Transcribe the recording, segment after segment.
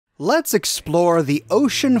Let's explore the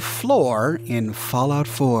ocean floor in Fallout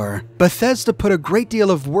 4. Bethesda put a great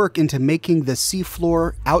deal of work into making the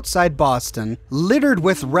seafloor outside Boston littered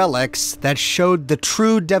with relics that showed the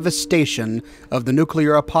true devastation of the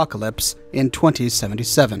nuclear apocalypse in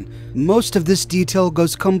 2077. Most of this detail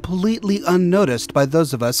goes completely unnoticed by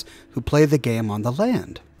those of us who play the game on the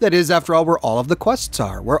land. That is, after all, where all of the quests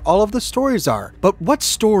are, where all of the stories are. But what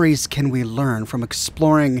stories can we learn from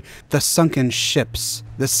exploring the sunken ships,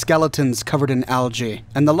 the skeletons covered in algae,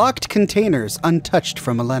 and the locked containers untouched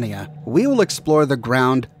for millennia? We will explore the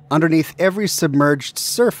ground underneath every submerged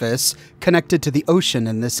surface connected to the ocean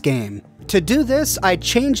in this game. To do this, I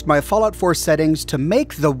changed my Fallout 4 settings to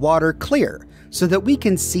make the water clear, so that we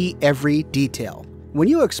can see every detail. When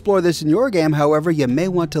you explore this in your game, however, you may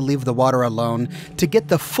want to leave the water alone to get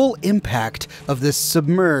the full impact of this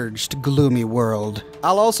submerged, gloomy world.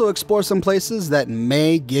 I'll also explore some places that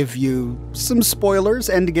may give you some spoilers,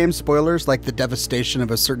 endgame spoilers, like the devastation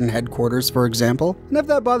of a certain headquarters, for example. And if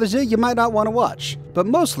that bothers you, you might not want to watch. But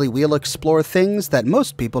mostly we'll explore things that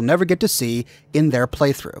most people never get to see in their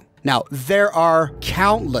playthrough. Now, there are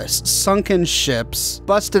countless sunken ships,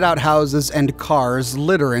 busted out houses, and cars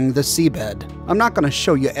littering the seabed. I'm not going to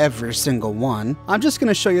show you every single one. I'm just going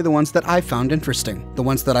to show you the ones that I found interesting, the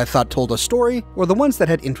ones that I thought told a story, or the ones that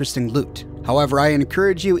had interesting loot. However, I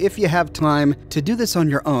encourage you, if you have time, to do this on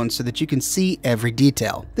your own so that you can see every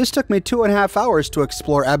detail. This took me 2.5 hours to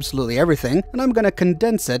explore absolutely everything, and I'm going to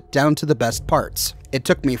condense it down to the best parts. It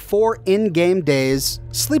took me 4 in-game days,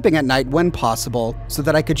 sleeping at night when possible, so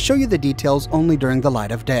that I could show you the details only during the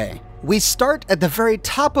light of day. We start at the very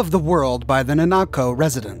top of the world by the Nanako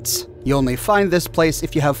residence. You only find this place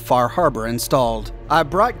if you have Far Harbor installed. I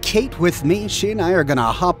brought Kate with me. She and I are gonna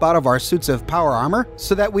hop out of our suits of power armor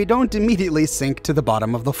so that we don't immediately sink to the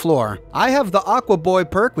bottom of the floor. I have the Aqua Boy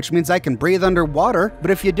perk, which means I can breathe underwater, but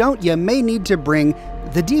if you don't, you may need to bring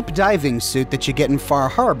the deep diving suit that you get in Far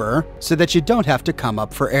Harbor so that you don't have to come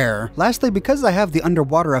up for air. Lastly, because I have the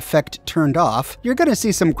underwater effect turned off, you're gonna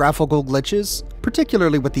see some graphical glitches,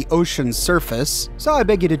 particularly with the ocean surface, so I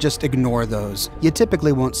beg you to just ignore those. You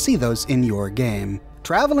typically won't see those in your game.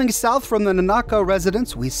 Traveling south from the Nanako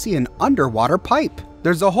residence, we see an underwater pipe.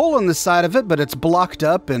 There's a hole in the side of it, but it's blocked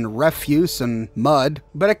up in refuse and mud,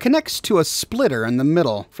 but it connects to a splitter in the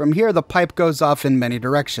middle. From here, the pipe goes off in many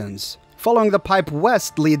directions. Following the pipe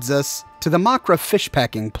west leads us to the Makra fish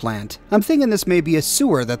packing plant. I'm thinking this may be a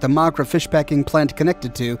sewer that the Makra fish packing plant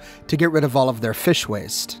connected to get rid of all of their fish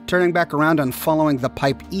waste. Turning back around and following the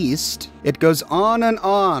pipe east, it goes on and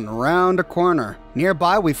on, round a corner.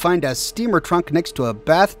 Nearby, we find a steamer trunk next to a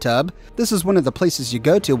bathtub. This is one of the places you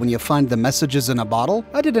go to when you find the messages in a bottle.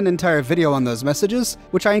 I did an entire video on those messages,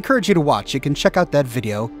 which I encourage you to watch. You can check out that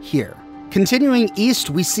video here. Continuing east,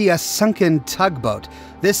 we see a sunken tugboat.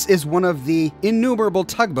 This is one of the innumerable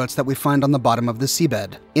tugboats that we find on the bottom of the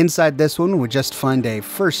seabed. Inside this one, we just find a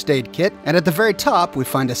first aid kit, and at the very top, we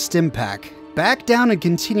find a stim pack. Back down and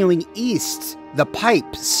continuing east, the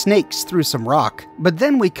pipe snakes through some rock. But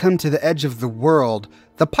then we come to the edge of the world.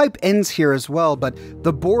 The pipe ends here as well, but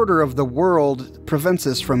the border of the world prevents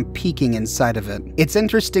us from peeking inside of it. It's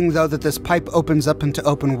interesting, though, that this pipe opens up into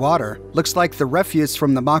open water. Looks like the refuse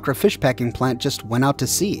from the Makra fish packing plant just went out to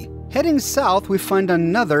sea. Heading south, we find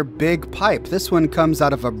another big pipe. This one comes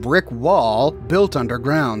out of a brick wall built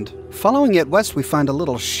underground. Following it west, we find a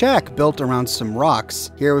little shack built around some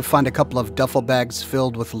rocks. Here we find a couple of duffel bags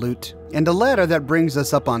filled with loot, and a ladder that brings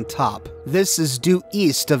us up on top. This is due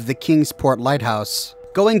east of the Kingsport Lighthouse.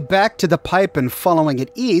 Going back to the pipe and following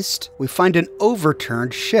it east, we find an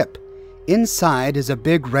overturned ship. Inside is a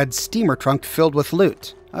big red steamer trunk filled with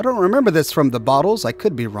loot. I don't remember this from the bottles, I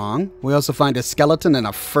could be wrong. We also find a skeleton and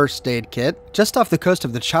a first aid kit. Just off the coast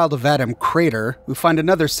of the Child of Adam crater, we find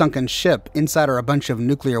another sunken ship. Inside are a bunch of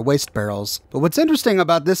nuclear waste barrels. But what's interesting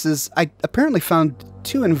about this is I apparently found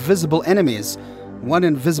 2 invisible enemies. One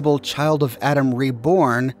invisible Child of Adam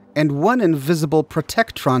reborn, and one invisible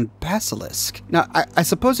Protectron basilisk. Now, I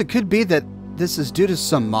suppose it could be that this is due to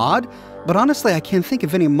some mod, but honestly, I can't think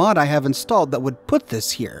of any mod I have installed that would put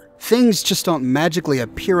this here. Things just don't magically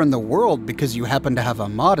appear in the world because you happen to have a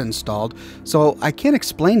mod installed, so I can't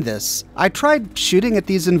explain this. I tried shooting at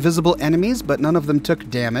these invisible enemies, but none of them took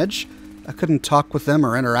damage. I couldn't talk with them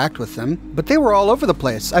or interact with them, but they were all over the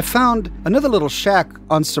place. I found another little shack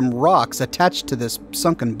on some rocks attached to this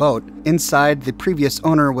sunken boat. Inside, the previous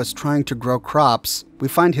owner was trying to grow crops, we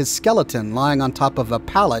find his skeleton lying on top of a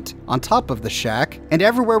pallet on top of the shack. And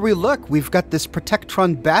everywhere we look, we've got this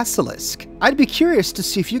Protectron basilisk. I'd be curious to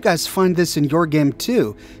see if you guys find this in your game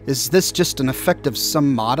too. Is this just an effect of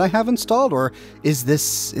some mod I have installed, or is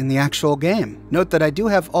this in the actual game? Note that I do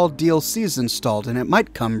have all DLCs installed, and it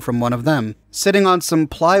might come from one of them. Sitting on some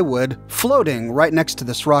plywood, floating right next to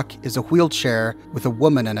this rock, is a wheelchair with a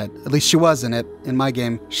woman in it. At least she was in it. In my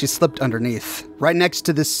game, she slipped underneath. Right next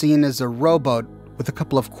to this scene is a rowboat with a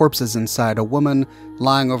couple of corpses inside, a woman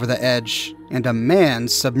lying over the edge, and a man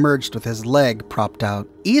submerged with his leg propped out.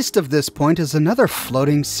 East of this point is another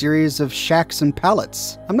floating series of shacks and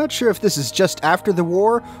pallets. I'm not sure if this is just after the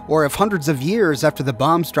war, or if hundreds of years after the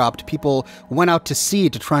bombs dropped, people went out to sea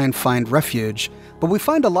to try and find refuge. But we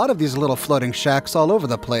find a lot of these little floating shacks all over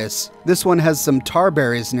the place. This one has some tar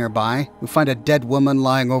berries nearby. We find a dead woman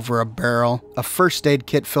lying over a barrel, a first aid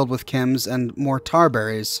kit filled with chems, and more tar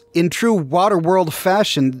berries. In true Waterworld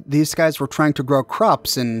fashion, these guys were trying to grow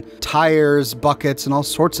crops in tires, buckets, and all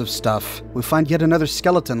sorts of stuff. We find yet another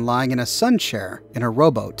skeleton lying in a sun chair in a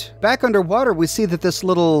rowboat. Back underwater, we see that this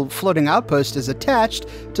little floating outpost is attached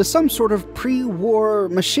to some sort of pre-war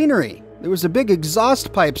machinery. There was a big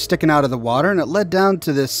exhaust pipe sticking out of the water, and it led down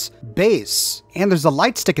to this base. And there's a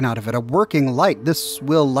light sticking out of it, a working light. This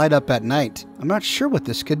will light up at night. I'm not sure what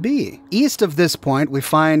this could be. East of this point, we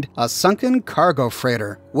find a sunken cargo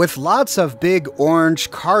freighter with lots of big orange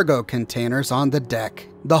cargo containers on the deck.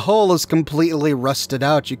 The hull is completely rusted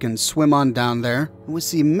out. You can swim on down there. We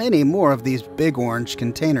see many more of these big orange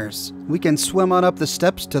containers. We can swim on up the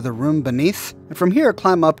steps to the room beneath, and from here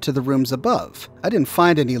climb up to the rooms above. I didn't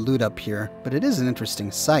find any loot up here, but it is an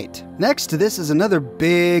interesting sight. Next to this is another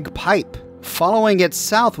big pipe. Following it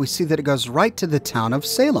south, we see that it goes right to the town of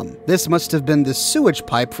Salem. This must have been the sewage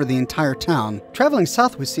pipe for the entire town. Traveling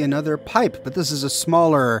south, we see another pipe, but this is a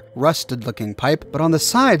smaller, rusted-looking pipe, but on the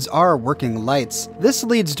sides are working lights. This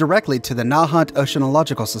leads directly to the Nahant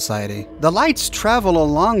Oceanological Society. The lights travel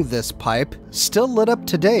along this pipe, still lit up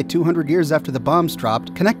today, 200 years after the bombs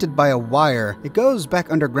dropped, connected by a wire. It goes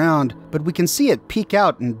back underground, but we can see it peek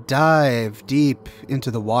out and dive deep into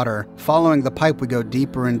the water. Following the pipe, we go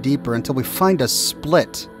deeper and deeper until we find a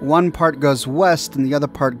split. One part goes west and the other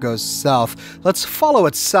part goes south. Let's follow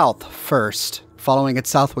it south first. Following it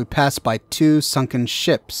south, we pass by two sunken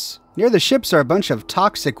ships. Near the ships are a bunch of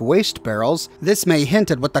toxic waste barrels. This may hint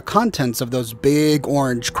at what the contents of those big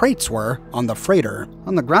orange crates were on the freighter.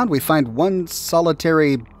 On the ground, we find one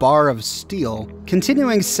solitary bar of steel.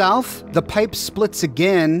 Continuing south, the pipe splits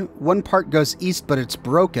again. One part goes east, but it's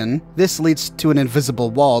broken. This leads to an invisible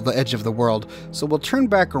wall, the edge of the world. So we'll turn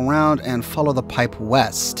back around and follow the pipe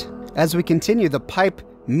west. As we continue, the pipe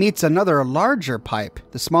meets another larger pipe.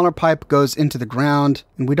 The smaller pipe goes into the ground,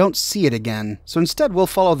 and we don't see it again. So instead, we'll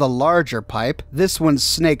follow the larger pipe. This one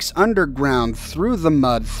snakes underground through the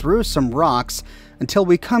mud, through some rocks, until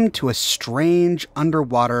we come to a strange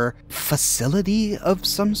underwater facility of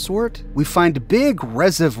some sort. We find big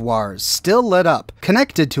reservoirs still lit up,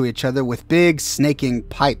 connected to each other with big snaking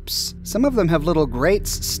pipes. Some of them have little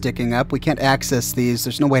grates sticking up. We can't access these.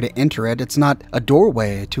 There's no way to enter it. It's not a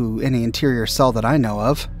doorway to any interior cell that I know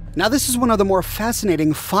of. Now, this is one of the more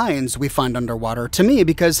fascinating finds we find underwater to me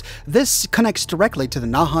because this connects directly to the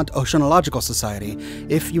Nahant Oceanological Society.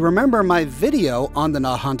 If you remember my video on the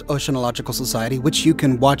Nahant Oceanological Society, which you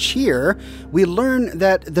can watch here, we learn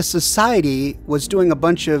that the society was doing a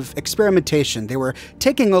bunch of experimentation. They were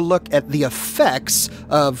taking a look at the effects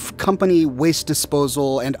of company waste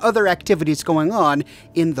disposal and other activities going on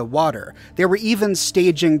in the water. They were even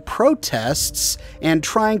staging protests and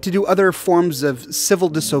trying to do other forms of civil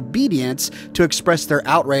disobedience to express their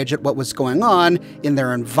outrage at what was going on in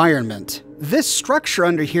their environment. This structure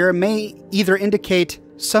under here may either indicate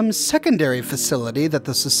some secondary facility that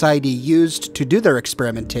the society used to do their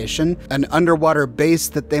experimentation, an underwater base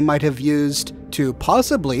that they might have used to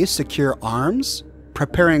possibly secure arms,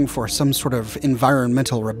 preparing for some sort of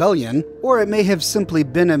environmental rebellion, or it may have simply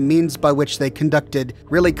been a means by which they conducted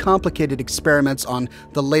really complicated experiments on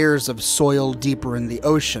the layers of soil deeper in the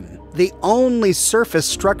ocean. The only surface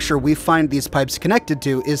structure we find these pipes connected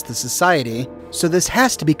to is the society, so this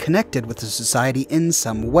has to be connected with the society in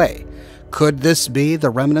some way. Could this be the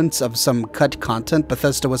remnants of some cut content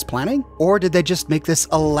Bethesda was planning? Or did they just make this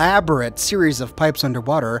elaborate series of pipes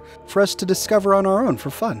underwater for us to discover on our own for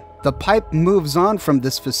fun? The pipe moves on from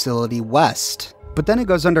this facility west, but then it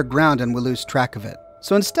goes underground and we lose track of it.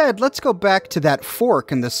 So instead, let's go back to that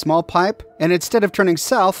fork in the small pipe, and instead of turning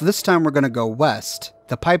south, this time we're going to go west.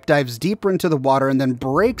 The pipe dives deeper into the water and then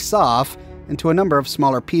breaks off into a number of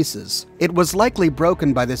smaller pieces. It was likely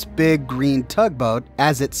broken by this big green tugboat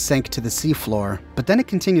as it sank to the seafloor, but then it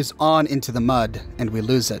continues on into the mud and we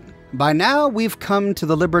lose it. By now, we've come to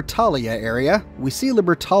the Libertalia area. We see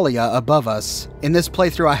Libertalia above us. In this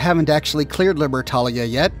playthrough, I haven't actually cleared Libertalia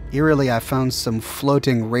yet. Eerily, I found some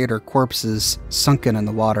floating raider corpses sunken in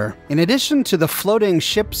the water. In addition to the floating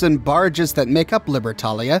ships and barges that make up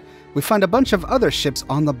Libertalia, we find a bunch of other ships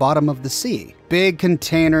on the bottom of the sea. Big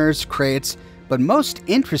containers, crates, but most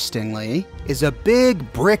interestingly is a big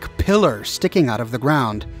brick pillar sticking out of the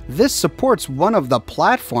ground. This supports one of the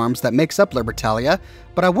platforms that makes up Libertalia,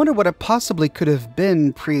 but I wonder what it possibly could have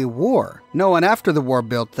been pre-war. No one after the war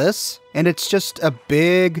built this, and it's just a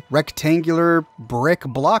big rectangular brick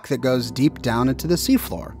block that goes deep down into the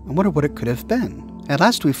seafloor. I wonder what it could have been. At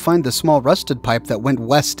last we find the small rusted pipe that went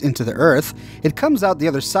west into the earth. It comes out the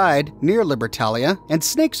other side, near Libertalia, and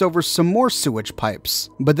snakes over some more sewage pipes.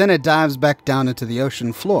 But then it dives back down into the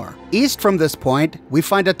ocean floor. East from this point, we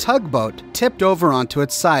find a tugboat tipped over onto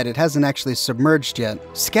its side. It hasn't actually submerged yet.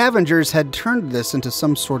 Scavengers had turned this into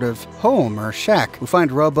some sort of home or shack. We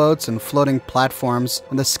find rowboats and floating platforms,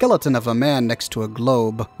 and the skeleton of a man next to a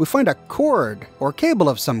globe. We find a cord or cable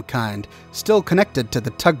of some kind, still connected to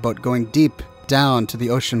the tugboat going deep down to the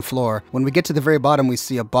ocean floor. When we get to the very bottom, we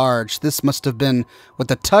see a barge. This must have been what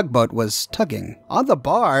the tugboat was tugging. On the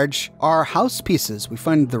barge are house pieces. We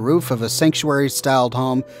find the roof of a sanctuary-styled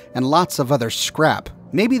home and lots of other scrap.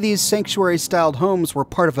 Maybe these sanctuary-styled homes were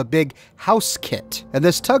part of a big house kit, and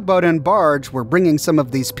this tugboat and barge were bringing some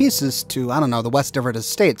of these pieces to, I don't know, the West Everett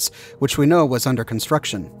Estates, which we know was under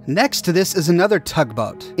construction. Next to this is another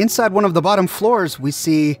tugboat. Inside one of the bottom floors, we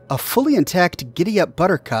see a fully intact giddy-up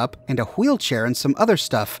Buttercup and a wheelchair and some other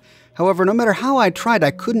stuff. However, no matter how I tried,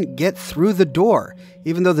 I couldn't get through the door.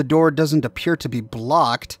 Even though the door doesn't appear to be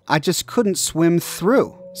blocked, I just couldn't swim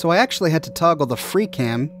through. So I actually had to toggle the free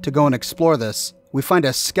cam to go and explore this. We find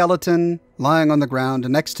a skeleton lying on the ground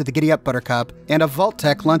next to the giddy-up Buttercup and a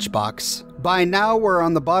Vault-Tec lunchbox. By now, we're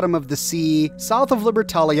on the bottom of the sea, south of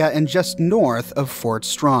Libertalia and just north of Fort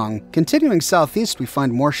Strong. Continuing southeast, we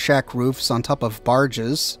find more shack roofs on top of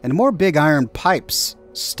barges and more big iron pipes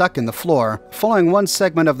stuck in the floor. Following one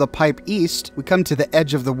segment of the pipe east, we come to the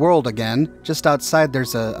edge of the world again. Just outside,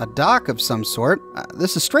 there's a dock of some sort.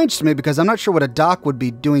 This is strange to me because I'm not sure what a dock would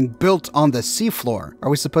be doing built on the seafloor. Are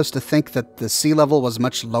we supposed to think that the sea level was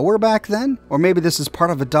much lower back then? Or maybe this is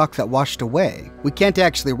part of a dock that washed away. We can't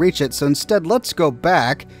actually reach it, so instead let's go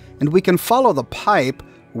back and we can follow the pipe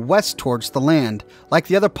west towards the land. Like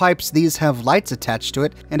the other pipes, these have lights attached to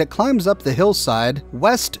it, and it climbs up the hillside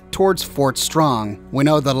west towards Fort Strong. We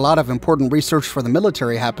know that a lot of important research for the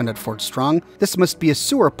military happened at Fort Strong. This must be a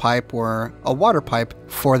sewer pipe or a water pipe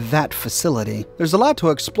for that facility. There's a lot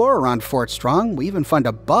to explore around Fort Strong. We even find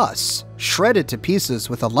a bus shredded to pieces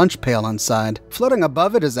with a lunch pail inside. Floating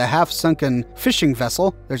above it is a half-sunken fishing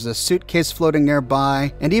vessel. There's a suitcase floating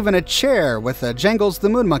nearby, and even a chair with a Jangles the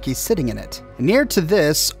Moon Monkey sitting in it. Near to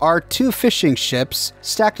this are two fishing ships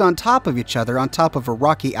stacked on top of each other on top of a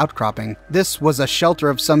rocky outcropping. This was a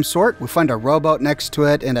shelter of some sort. We find a rowboat next to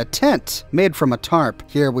it and a tent made from a tarp.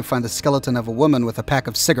 Here we find the skeleton of a woman with a pack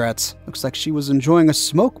of cigarettes. Looks like she was enjoying a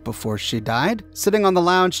smoke before she died. Sitting on the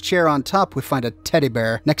lounge chair on top, we find a teddy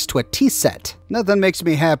bear next to a tea set. Nothing makes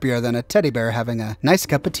me happier than a teddy bear having a nice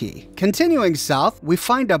cup of tea. Continuing south, we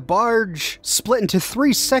find a barge split into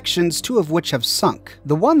three sections, two of which have sunk.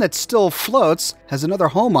 The one that still floats has another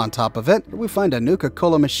home on top of it. We find a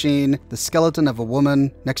Nuka-Cola machine, the skeleton of a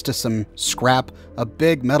woman next to some scrap, a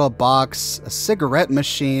big metal box, a cigarette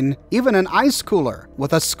machine, even an ice cooler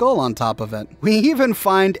with a skull on top of it. We even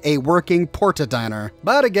find a working porta-diner.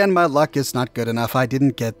 But again, my luck is not good enough. I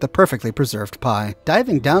didn't get the perfectly preserved pie.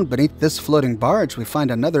 Diving down beneath this floating barge, we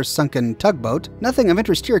find another sunken tugboat. Nothing of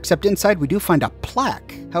interest here, except inside we do find a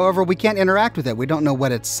plaque. However, we can't interact with it. We don't know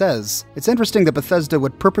what it says. It's interesting that Bethesda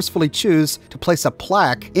would purposefully choose to place a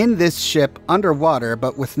plaque in this ship underwater,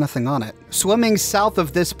 but with nothing on it. Swimming south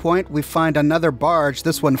of this point, we find another barge,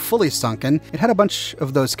 this one fully sunken. It had a bunch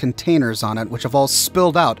of those containers on it, which have all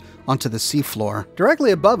spilled out onto the seafloor.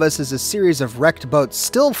 Directly above us is a series of wrecked boats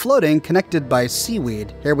still floating, connected by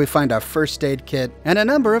seaweed. Here we find a first aid kit and a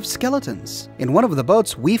number of skeletons. In one of the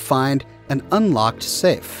boats, we find an unlocked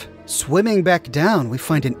safe. Swimming back down, we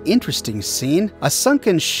find an interesting scene. A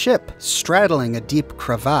sunken ship straddling a deep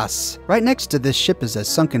crevasse. Right next to this ship is a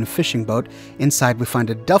sunken fishing boat. Inside we find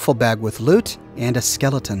a duffel bag with loot and a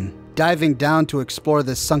skeleton. Diving down to explore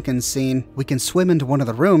this sunken scene, we can swim into one of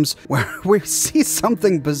the rooms where we see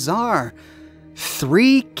something bizarre.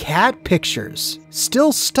 3 cat pictures,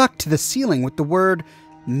 still stuck to the ceiling with the word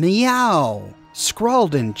meow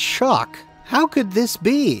scrawled in chalk. How could this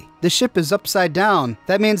be? The ship is upside down.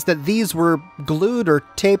 That means that these were glued or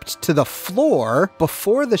taped to the floor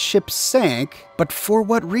before the ship sank, but for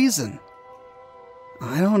what reason?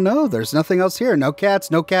 I don't know. There's nothing else here. No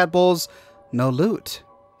cats, no cat bowls, no loot.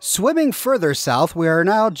 Swimming further south, we are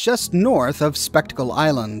now just north of Spectacle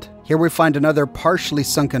Island. Here we find another partially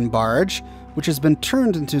sunken barge, which has been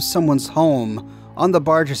turned into someone's home. On the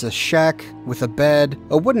barge is a shack with a bed,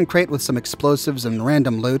 a wooden crate with some explosives and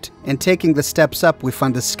random loot, and taking the steps up, we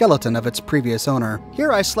find the skeleton of its previous owner.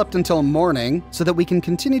 Here I slept until morning so that we can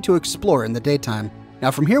continue to explore in the daytime.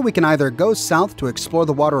 Now from here we can either go south to explore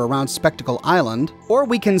the water around Spectacle Island, or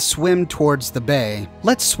we can swim towards the bay.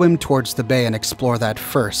 Let's swim towards the bay and explore that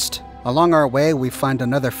first. Along our way, we find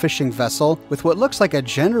another fishing vessel with what looks like a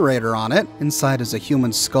generator on it. Inside is a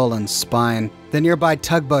human skull and spine. The nearby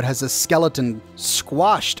tugboat has a skeleton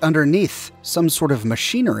squashed underneath some sort of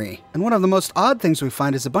machinery. And one of the most odd things we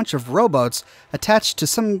find is a bunch of rowboats attached to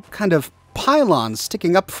some kind of pylons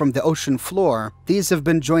sticking up from the ocean floor. These have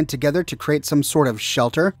been joined together to create some sort of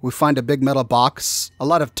shelter. We find a big metal box, a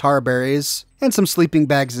lot of tar berries, and some sleeping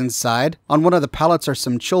bags inside. On one of the pallets are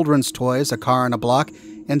some children's toys, a car and a block,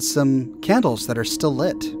 and some candles that are still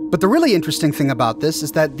lit. But the really interesting thing about this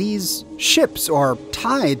is that these ships are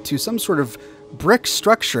tied to some sort of brick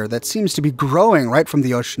structure that seems to be growing right from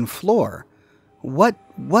the ocean floor. What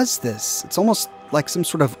was this? It's almost like some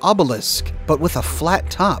sort of obelisk, but with a flat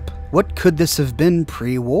top. What could this have been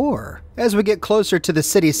pre-war? As we get closer to the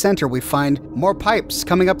city center, we find more pipes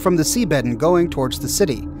coming up from the seabed and going towards the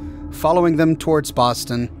city. Following them towards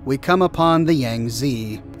Boston, we come upon the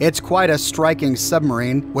Yangtze. It's quite a striking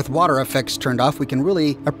submarine. With water effects turned off, we can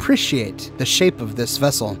really appreciate the shape of this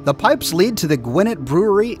vessel. The pipes lead to the Gwinnett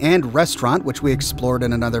Brewery and Restaurant, which we explored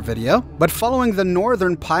in another video. But following the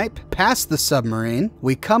northern pipe past the submarine,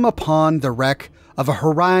 we come upon the wreck of a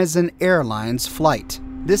Horizon Airlines flight.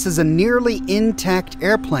 This is a nearly intact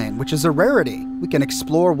airplane, which is a rarity. We can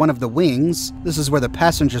explore one of the wings. This is where the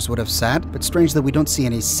passengers would have sat, but strange that we don't see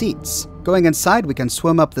any seats. Going inside, we can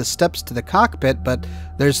swim up the steps to the cockpit, but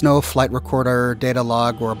there's no flight recorder, data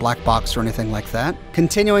log, or a black box or anything like that.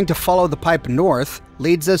 Continuing to follow the pipe north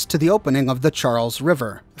leads us to the opening of the Charles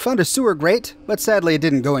River. I found a sewer grate, but sadly it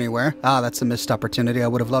didn't go anywhere. That's a missed opportunity. I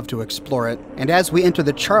would have loved to explore it. And as we enter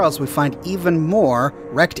the Charles, we find even more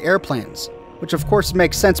wrecked airplanes, which of course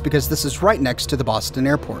makes sense because this is right next to the Boston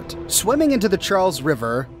airport. Swimming into the Charles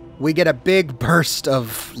River, we get a big burst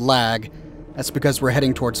of lag. That's because we're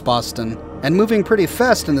heading towards Boston and moving pretty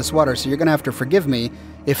fast in this water, so you're gonna have to forgive me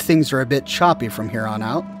if things are a bit choppy from here on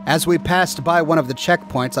out. As we passed by one of the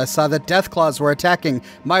checkpoints, I saw that Deathclaws were attacking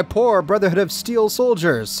my poor Brotherhood of Steel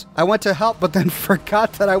soldiers. I went to help, but then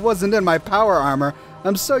forgot that I wasn't in my power armor.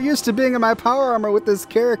 I'm so used to being in my power armor with this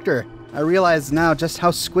character. I realize now just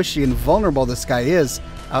how squishy and vulnerable this guy is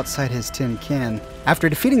outside his tin can. After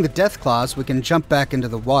defeating the Deathclaws, we can jump back into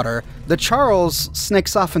the water. The Charles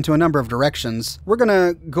snakes off into a number of directions. We're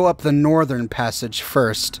gonna go up the northern passage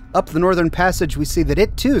first. Up the northern passage, we see that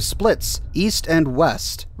it too splits east and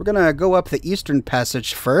west. We're gonna go up the eastern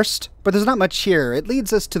passage first, but there's not much here. It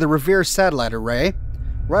leads us to the Revere Satellite Array.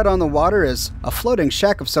 Right on the water is a floating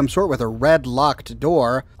shack of some sort with a red locked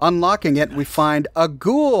door. Unlocking it, we find a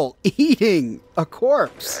ghoul eating a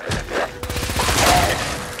corpse.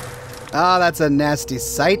 That's a nasty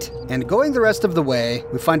sight. And going the rest of the way,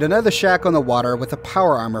 we find another shack on the water with a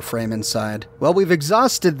power armor frame inside. Well, we've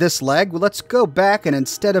exhausted this leg. Let's go back, and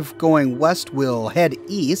instead of going west, we'll head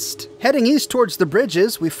east. Heading east towards the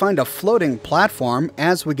bridges, we find a floating platform.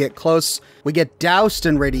 As we get close, we get doused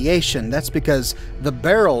in radiation. That's because the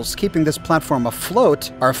barrels keeping this platform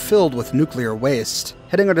afloat are filled with nuclear waste.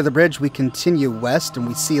 Heading under the bridge, we continue west, and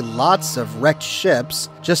we see lots of wrecked ships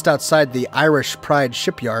just outside the Irish Pride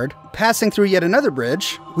shipyard. Passing through yet another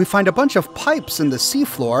bridge, we find a bunch of pipes in the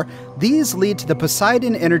seafloor. These lead to the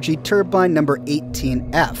Poseidon Energy Turbine number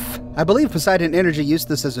 18F. I believe Poseidon Energy used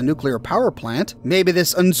this as a nuclear power plant. Maybe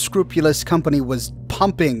this unscrupulous company was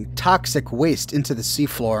pumping toxic waste into the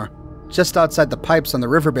seafloor. Just outside the pipes on the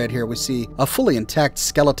riverbed here, we see a fully intact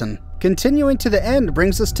skeleton. Continuing to the end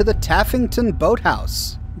brings us to the Taffington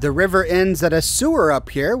Boathouse. The river ends at a sewer up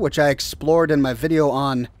here, which I explored in my video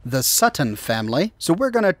on the Sutton family. So we're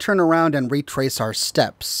going to turn around and retrace our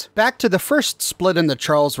steps. Back to the first split in the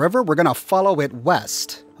Charles River, we're going to follow it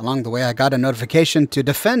west. Along the way, I got a notification to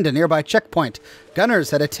defend a nearby checkpoint. Gunners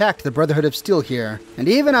had attacked the Brotherhood of Steel here, and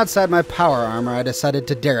even outside my power armor, I decided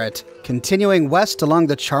to dare it. Continuing west along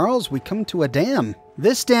the Charles, we come to a dam.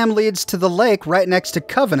 This dam leads to the lake right next to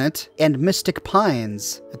Covenant and Mystic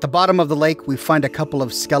Pines. At the bottom of the lake, we find a couple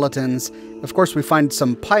of skeletons. Of course, we find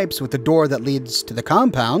some pipes with a door that leads to the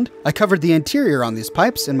compound. I covered the interior on these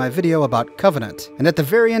pipes in my video about Covenant. And at the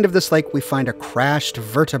very end of this lake, we find a crashed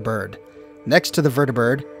vertibird. Next to the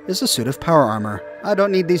vertibird is a suit of power armor. I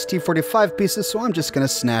don't need these T-45 pieces, so I'm just gonna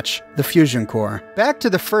snatch the fusion core. Back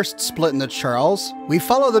to the first split in the Charles, we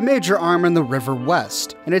follow the major arm in the river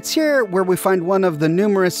west, and it's here where we find one of the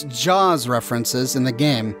numerous Jaws references in the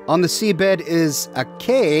game. On the seabed is a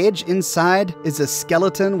cage, inside is a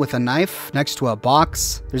skeleton with a knife next to a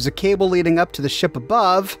box. There's a cable leading up to the ship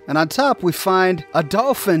above, and on top we find a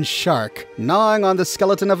dolphin shark gnawing on the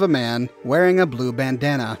skeleton of a man wearing a blue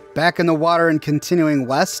bandana. Back in the water and continuing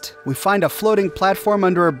west, we find a floating platform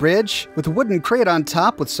under a bridge with a wooden crate on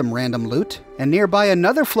top with some random loot, and nearby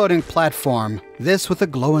another floating platform, this with a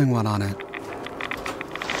glowing one on it.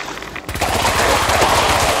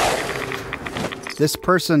 This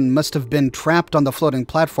person must have been trapped on the floating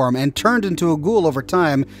platform and turned into a ghoul over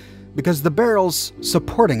time because the barrels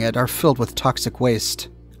supporting it are filled with toxic waste.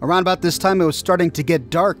 Around about this time, it was starting to get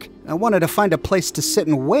dark. I wanted to find a place to sit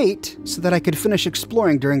and wait so that I could finish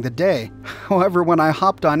exploring during the day. However, when I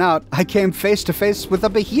hopped on out, I came face to face with a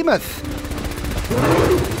behemoth.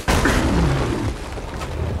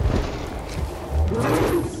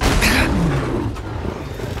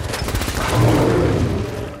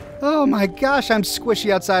 Oh my gosh, I'm squishy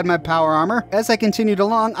outside my power armor. As I continued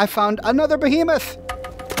along, I found another behemoth.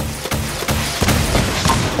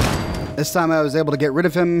 This time I was able to get rid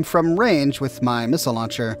of him from range with my missile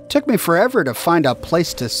launcher. Took me forever to find a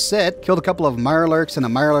place to sit, killed a couple of mirelurks and a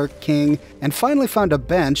mirelurk king, and finally found a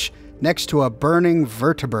bench next to a burning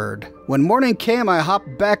vertibird. When morning came, I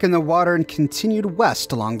hopped back in the water and continued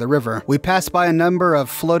west along the river. We passed by a number of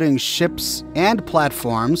floating ships and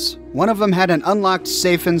platforms. One of them had an unlocked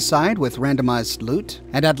safe inside with randomized loot.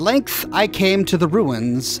 And at length, I came to the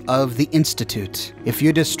ruins of the Institute. If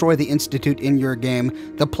you destroy the Institute in your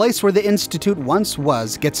game, the place where the Institute once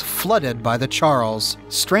was gets flooded by the Charles.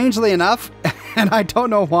 Strangely enough, and I don't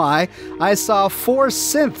know why, I saw 4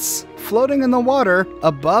 synths floating in the water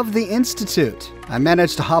above the Institute. I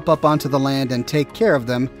managed to hop up onto the land and take care of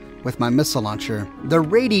them with my missile launcher. The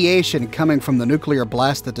radiation coming from the nuclear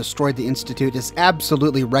blast that destroyed the Institute is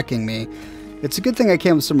absolutely wrecking me. It's a good thing I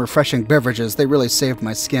came with some refreshing beverages. They really saved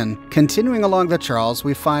my skin. Continuing along the Charles,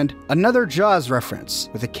 we find another Jaws reference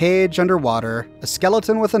with a cage underwater, a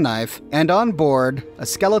skeleton with a knife, and on board, a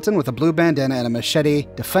skeleton with a blue bandana and a machete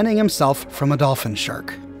defending himself from a dolphin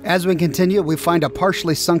shark. As we continue, we find a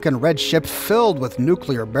partially sunken red ship filled with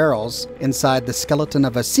nuclear barrels. Inside, the skeleton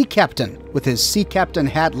of a sea captain with his sea captain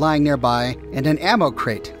hat lying nearby and an ammo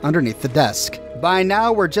crate underneath the desk. By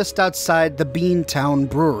now, we're just outside the Beantown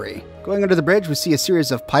Brewery. Going under the bridge, we see a series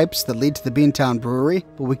of pipes that lead to the Beantown Brewery,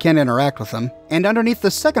 but we can't interact with them. And underneath the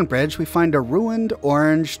second bridge, we find a ruined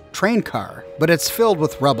orange train car, but it's filled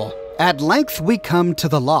with rubble. At length, we come to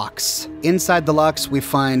the locks. Inside the locks, we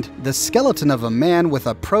find the skeleton of a man with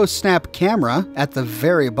a pro-snap camera at the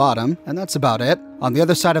very bottom, and that's about it. On the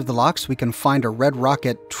other side of the locks, we can find a Red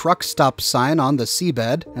Rocket truck stop sign on the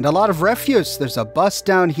seabed, and a lot of refuse. There's a bus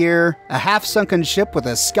down here, a half-sunken ship with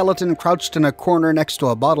a skeleton crouched in a corner next to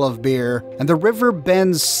a bottle of beer, and the river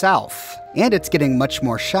bends south, and it's getting much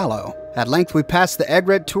more shallow. At length, we pass the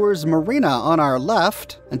Egret Tours Marina on our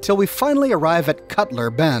left until we finally arrive at Cutler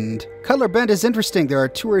Bend. Cutler Bend is interesting. There are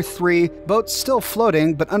 2 or 3 boats still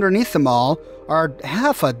floating, but underneath them all are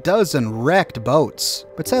half a dozen wrecked boats.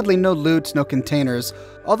 But sadly, no loot, no containers.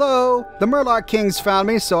 Although, the Murloc Kings found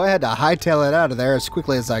me, so I had to hightail it out of there as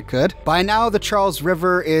quickly as I could. By now, the Charles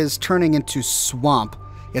River is turning into swamp.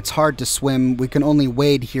 It's hard to swim. We can only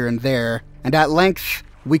wade here and there. And at length,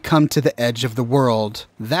 we come to the edge of the world.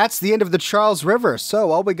 That's the end of the Charles River,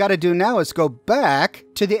 so all we gotta do now is go back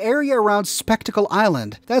to the area around Spectacle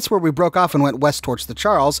Island. That's where we broke off and went west towards the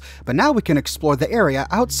Charles, but now we can explore the area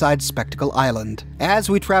outside Spectacle Island.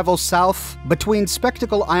 As we travel south between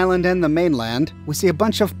Spectacle Island and the mainland, we see a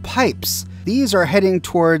bunch of pipes. These are heading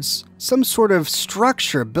towards some sort of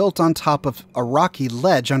structure built on top of a rocky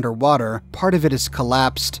ledge underwater. Part of it is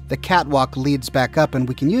collapsed. The catwalk leads back up and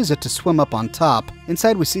we can use it to swim up on top.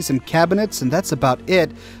 Inside we see some cabinets and that's about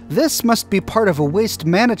it. This must be part of a waste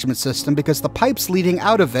management system because the pipes leading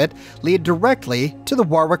out of it lead directly to the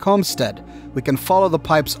Warwick homestead. We can follow the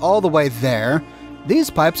pipes all the way there.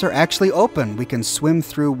 These pipes are actually open. We can swim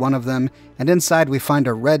through one of them, and inside we find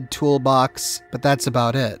a red toolbox, but that's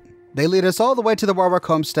about it. They lead us all the way to the Warwick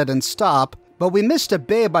homestead and stop, but we missed a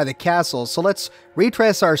bay by the castle, so let's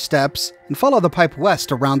retrace our steps and follow the pipe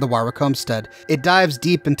west around the Warwick homestead. It dives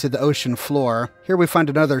deep into the ocean floor. Here we find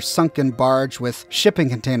another sunken barge with shipping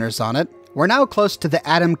containers on it. We're now close to the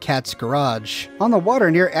Adam Cat's garage. On the water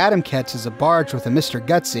near Adam Cat's is a barge with a Mr.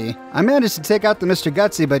 Gutsy. I managed to take out the Mr.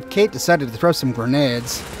 Gutsy, but Kate decided to throw some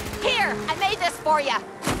grenades. Here, I made this for you.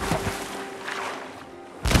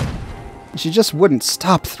 She just wouldn't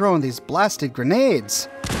stop throwing these blasted grenades.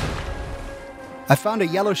 I found a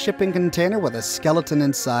yellow shipping container with a skeleton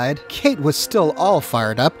inside. Kate was still all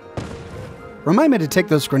fired up. Remind me to take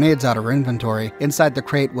those grenades out of her inventory. Inside the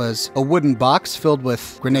crate was a wooden box filled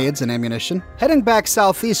with grenades and ammunition. Heading back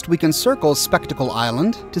southeast, we can circle Spectacle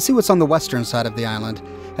Island to see what's on the western side of the island.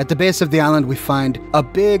 At the base of the island, we find a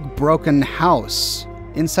big broken house.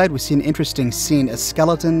 Inside, we see an interesting scene, a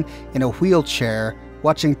skeleton in a wheelchair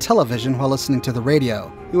watching television while listening to the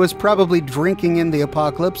radio. He was probably drinking in the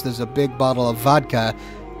apocalypse. There's a big bottle of vodka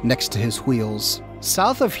next to his wheels.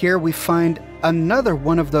 South of here, we find another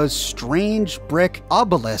one of those strange brick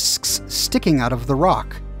obelisks sticking out of the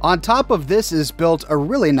rock. On top of this is built a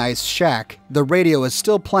really nice shack. The radio is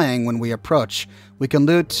still playing when we approach. We can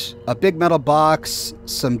loot a big metal box,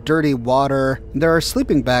 some dirty water. There are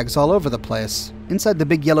sleeping bags all over the place. Inside the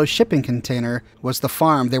big yellow shipping container was the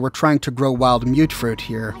farm. They were trying to grow wild mute fruit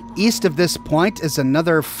here. East of this point is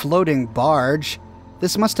another floating barge.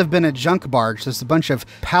 This must have been a junk barge. There's a bunch of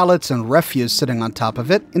pallets and refuse sitting on top of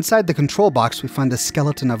it. Inside the control box, we find the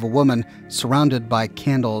skeleton of a woman surrounded by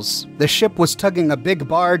candles. The ship was tugging a big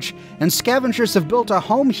barge, and scavengers have built a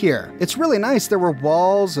home here. It's really nice. There were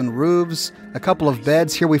walls and roofs, a couple of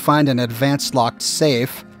beds. Here we find an advanced locked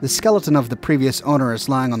safe. The skeleton of the previous owner is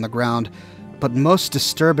lying on the ground, but most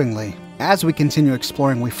disturbingly, as we continue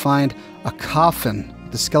exploring, we find a coffin.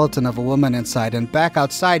 The skeleton of a woman inside, and back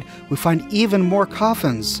outside we find even more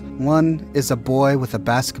coffins. One is a boy with a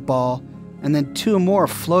basketball, and then two more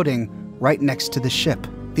floating right next to the ship.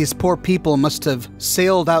 These poor people must have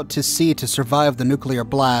sailed out to sea to survive the nuclear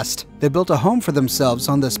blast. They built a home for themselves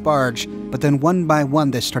on this barge, but then one by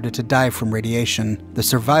one they started to die from radiation. The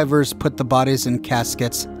survivors put the bodies in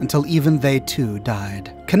caskets until even they too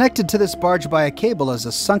died. Connected to this barge by a cable is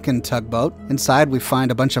a sunken tugboat. Inside we find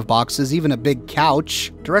a bunch of boxes, even a big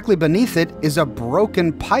couch. Directly beneath it is a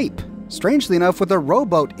broken pipe. Strangely enough, with a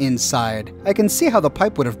rowboat inside. I can see how the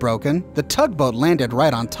pipe would have broken. The tugboat landed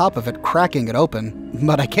right on top of it, cracking it open.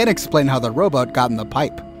 But I can't explain how the rowboat got in the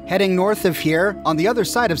pipe. Heading north of here, on the other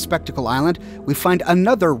side of Spectacle Island, we find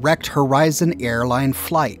another wrecked Horizon airline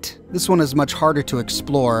flight. This one is much harder to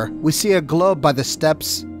explore. We see a globe by the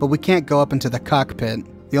steps, but we can't go up into the cockpit.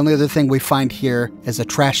 The only other thing we find here is a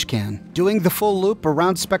trash can. Doing the full loop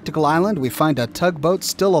around Spectacle Island, we find a tugboat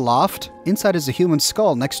still aloft. Inside is a human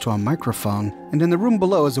skull next to a microphone, and in the room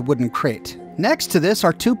below is a wooden crate. Next to this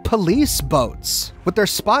are two police boats with their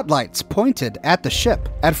spotlights pointed at the ship.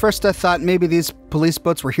 At first I thought maybe these police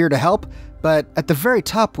boats were here to help, but at the very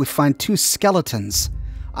top we find two skeletons.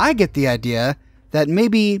 I get the idea that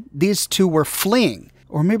maybe these two were fleeing.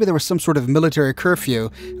 Or maybe there was some sort of military curfew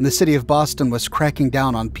and the city of Boston was cracking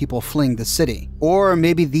down on people fleeing the city. Or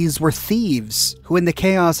maybe these were thieves who, in the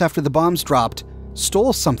chaos after the bombs dropped,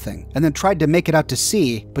 stole something and then tried to make it out to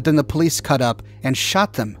sea, but then the police cut up and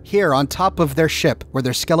shot them here on top of their ship where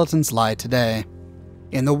their skeletons lie today.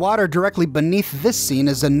 In the water directly beneath this scene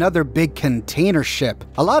is another big container ship.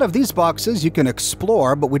 A lot of these boxes you can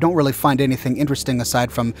explore, but we don't really find anything interesting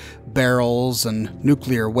aside from barrels and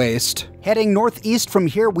nuclear waste. Heading northeast from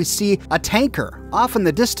here, we see a tanker off in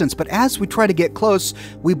the distance, but as we try to get close,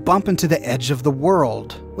 we bump into the edge of the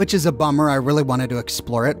world, which is a bummer. I really wanted to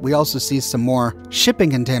explore it. We also see some more shipping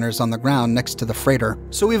containers on the ground next to the freighter.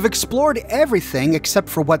 So we've explored everything except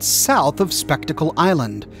for what's south of Spectacle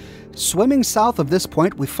Island. Swimming south of this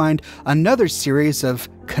point, we find another series of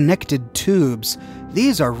connected tubes.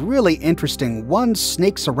 These are really interesting. One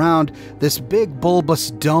snakes around this big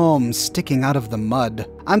bulbous dome sticking out of the mud.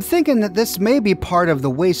 I'm thinking that this may be part of the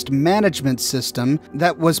waste management system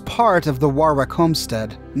that was part of the Warwick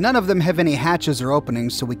homestead. None of them have any hatches or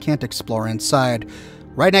openings, so we can't explore inside.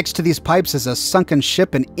 Right next to these pipes is a sunken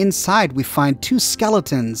ship, and inside we find two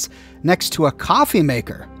skeletons. next to a coffee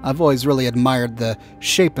maker. I've always really admired the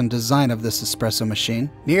shape and design of this espresso machine.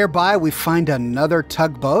 Nearby, we find another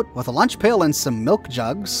tugboat with a lunch pail and some milk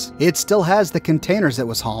jugs. It still has the containers it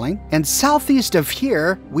was hauling. And southeast of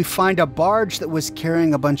here, we find a barge that was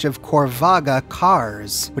carrying a bunch of Corvaga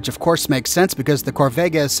cars, which of course makes sense because the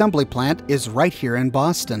Corvaga assembly plant is right here in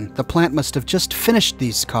Boston. The plant must have just finished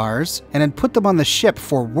these cars and had put them on the ship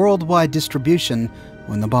for worldwide distribution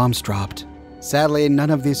when the bombs dropped. Sadly,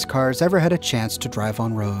 none of these cars ever had a chance to drive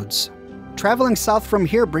on roads. Traveling south from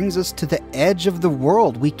here brings us to the edge of the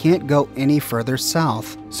world. We can't go any further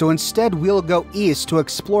south. So instead, we'll go east to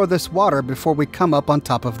explore this water before we come up on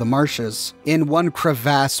top of the marshes. In one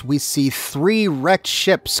crevasse, we see 3 wrecked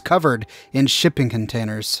ships covered in shipping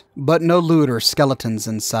containers, but no loot or skeletons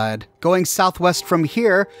inside. Going southwest from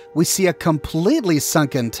here, we see a completely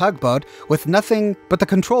sunken tugboat with nothing but the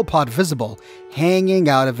control pod visible. Hanging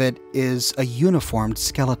out of it is a uniformed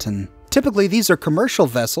skeleton. Typically, these are commercial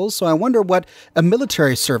vessels, so I wonder what a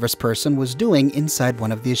military service person was doing inside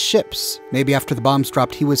one of these ships. Maybe after the bombs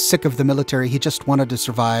dropped, he was sick of the military, he just wanted to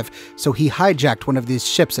survive, so he hijacked one of these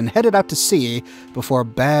ships and headed out to sea before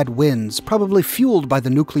bad winds, probably fueled by the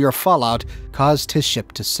nuclear fallout, caused his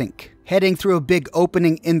ship to sink. Heading through a big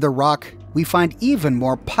opening in the rock, we find even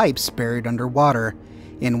more pipes buried underwater.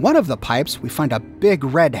 In one of the pipes, we find a big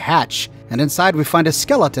red hatch, and inside we find a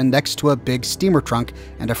skeleton next to a big steamer trunk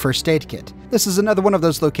and a first aid kit. This is another one of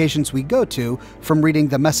those locations we go to from reading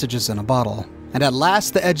the messages in a bottle. And at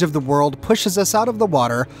last, the edge of the world pushes us out of the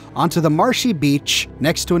water onto the marshy beach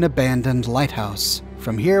next to an abandoned lighthouse.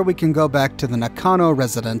 From here, we can go back to the Nakano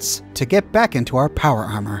residence to get back into our power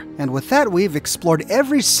armor. And with that, we've explored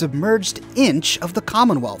every submerged inch of the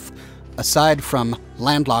Commonwealth, aside from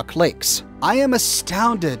landlocked lakes. I am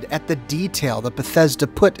astounded at the detail that Bethesda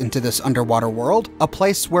put into this underwater world, a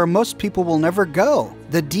place where most people will never go.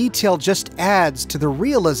 The detail just adds to the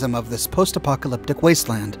realism of this post-apocalyptic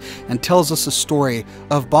wasteland and tells us a story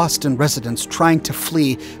of Boston residents trying to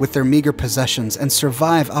flee with their meager possessions and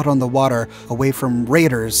survive out on the water away from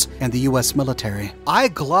raiders and the US military. I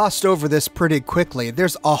glossed over this pretty quickly.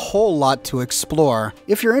 There's a whole lot to explore.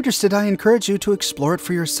 If you're interested, I encourage you to explore it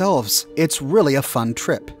for yourselves. It's really a fun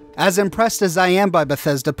trip. As impressed as I am by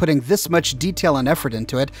Bethesda putting this much detail and effort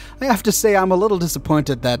into it, I have to say I'm a little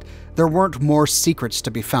disappointed that there weren't more secrets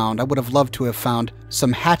to be found. I would have loved to have found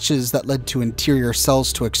some hatches that led to interior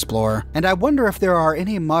cells to explore. And I wonder if there are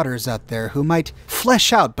any modders out there who might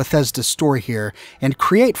flesh out Bethesda's story here and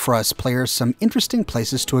create for us players some interesting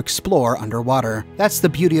places to explore underwater. That's the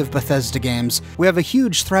beauty of Bethesda games. We have a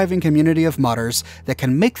huge thriving community of modders that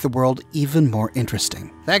can make the world even more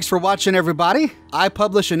interesting. Thanks for watching, everybody. I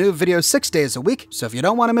publish a new video 6 days a week, so if you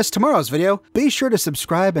don't want to miss tomorrow's video, be sure to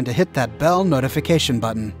subscribe and to hit that bell notification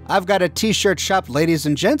button. I've got a t-shirt shop, ladies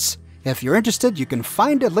and gents. If you're interested, you can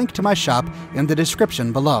find a link to my shop in the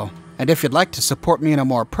description below. And if you'd like to support me in a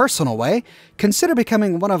more personal way, consider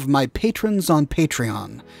becoming one of my patrons on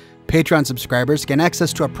Patreon. Patreon subscribers gain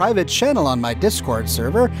access to a private channel on my Discord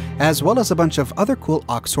server, as well as a bunch of other cool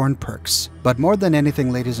Oxhorn perks. But more than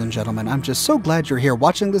anything, ladies and gentlemen, I'm just so glad you're here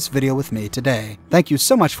watching this video with me today. Thank you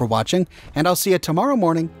so much for watching, and I'll see you tomorrow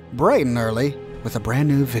morning, bright and early, with a brand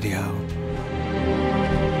new video.